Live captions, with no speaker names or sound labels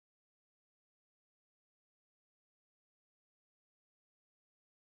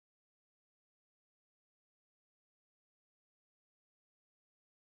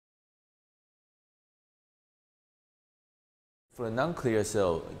For non-clear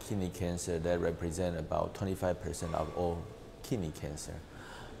cell kidney cancer, that represent about 25% of all kidney cancer.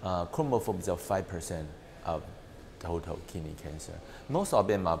 Chromophobe is 5% of total kidney cancer. Most of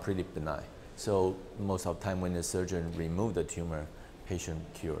them are pretty benign. So most of the time when the surgeon removed the tumor, patient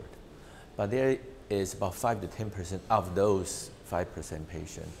cured. But there is about 5 to 10% of those 5%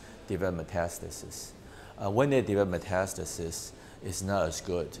 patients develop metastasis. When they develop metastasis, it's not as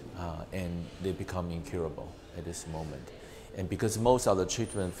good, and they become incurable at this moment. And because most of the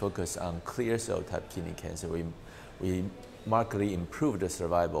treatment focus on clear cell type kidney cancer, we markedly improved the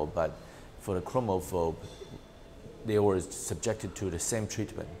survival, but for the chromophobe, they were subjected to the same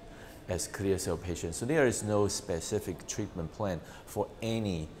treatment as clear cell patients. So there is no specific treatment plan for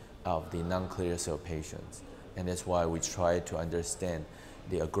any of the non-clear cell patients. And that's why we try to understand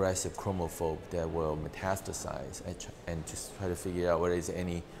the aggressive chromophobe that will metastasize and just try to figure out whether there's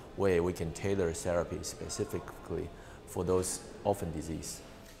any way we can tailor therapy specifically for those orphan disease.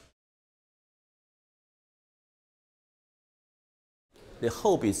 The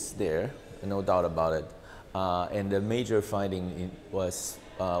hope is there, no doubt about it. And the major finding was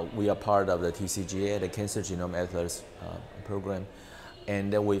we are part of the TCGA, the Cancer Genome Atlas program,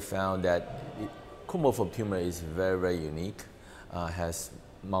 and then we found that chromophobe tumor is very, very unique, has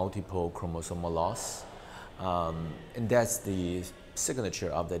multiple chromosomal loss, and that's the signature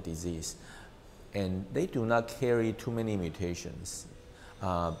of the disease. And they do not carry too many mutations,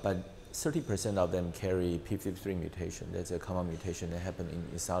 but 30% of them carry p53 mutation. That's a common mutation that happens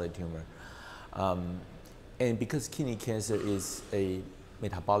in solid tumor. And because kidney cancer is a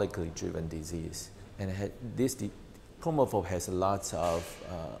metabolically driven disease, and chromophobe has lots of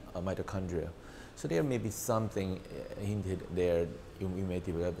mitochondria, so there may be something hinted there. You may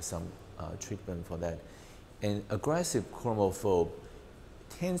develop some treatment for that. And aggressive chromophobe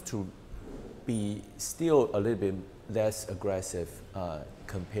tends to be still a little bit less aggressive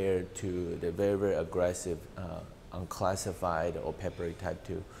compared to the very, very aggressive unclassified or peptide type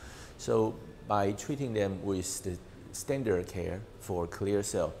 2. So by treating them with the standard care for clear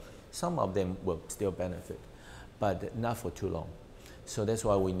cell, some of them will still benefit, but not for too long. So that's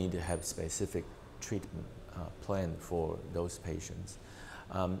why we need to have specific treatment plan for those patients.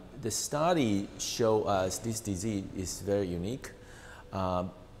 The study show us this disease is very unique,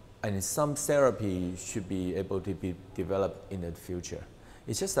 and some therapy should be able to be developed in the future.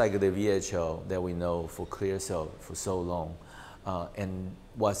 It's just like the VHL that we know for clear cell for so long. And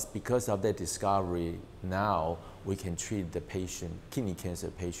was because of that discovery, now we can treat the patient, kidney cancer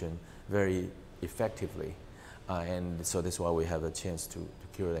patient, very effectively. And so that's why we have a chance to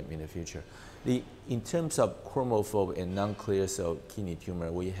cure them in the future. In terms of chromophobe and non-clear cell kidney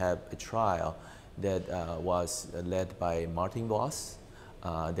tumor, we have a trial that was led by Martin Voss.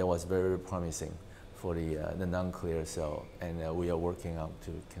 That was very promising for the non-clear cell, and we are working on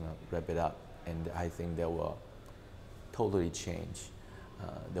to kind of wrap it up. And I think that will totally change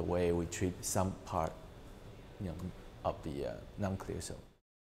the way we treat some part, of the non-clear cell.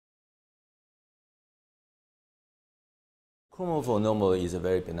 Chromophobe normally is a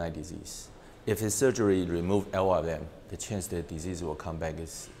very benign disease. If the surgery removes all of them, the chance the disease will come back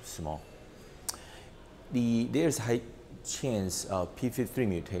is small. There's high chance of p53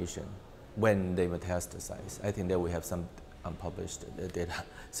 mutation when they metastasize. I think that we have some unpublished data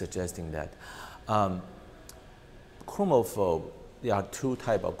suggesting that. Chromophobe, there are two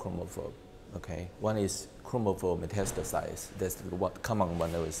types of chromophobe, okay? One is chromophobe metastasize, that's the common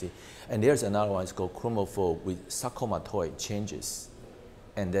one that we see. And there's another one, it's called chromophobe with sarcomatoid changes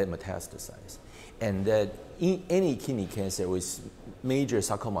and then metastasize. And that in any kidney cancer with major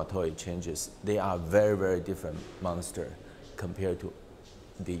sarcomatoid changes, they are very, very different monster compared to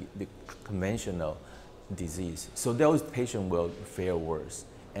the conventional disease. So those patients will fare worse,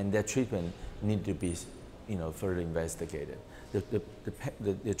 and their treatment need to be further investigated.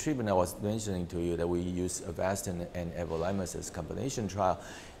 The treatment I was mentioning to you that we use Avastin and everolimus as combination trial,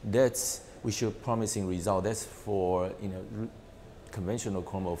 we show promising result. That's for conventional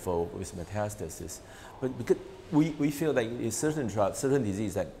chromophobe with metastasis. But because we feel like in certain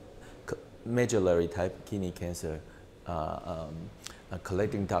disease like medullary type kidney cancer,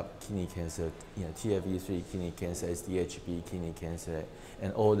 collecting type kidney cancer, TFE3 kidney cancer, SDHB kidney cancer,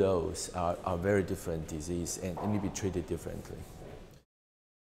 and all those are very different disease and need to be treated differently.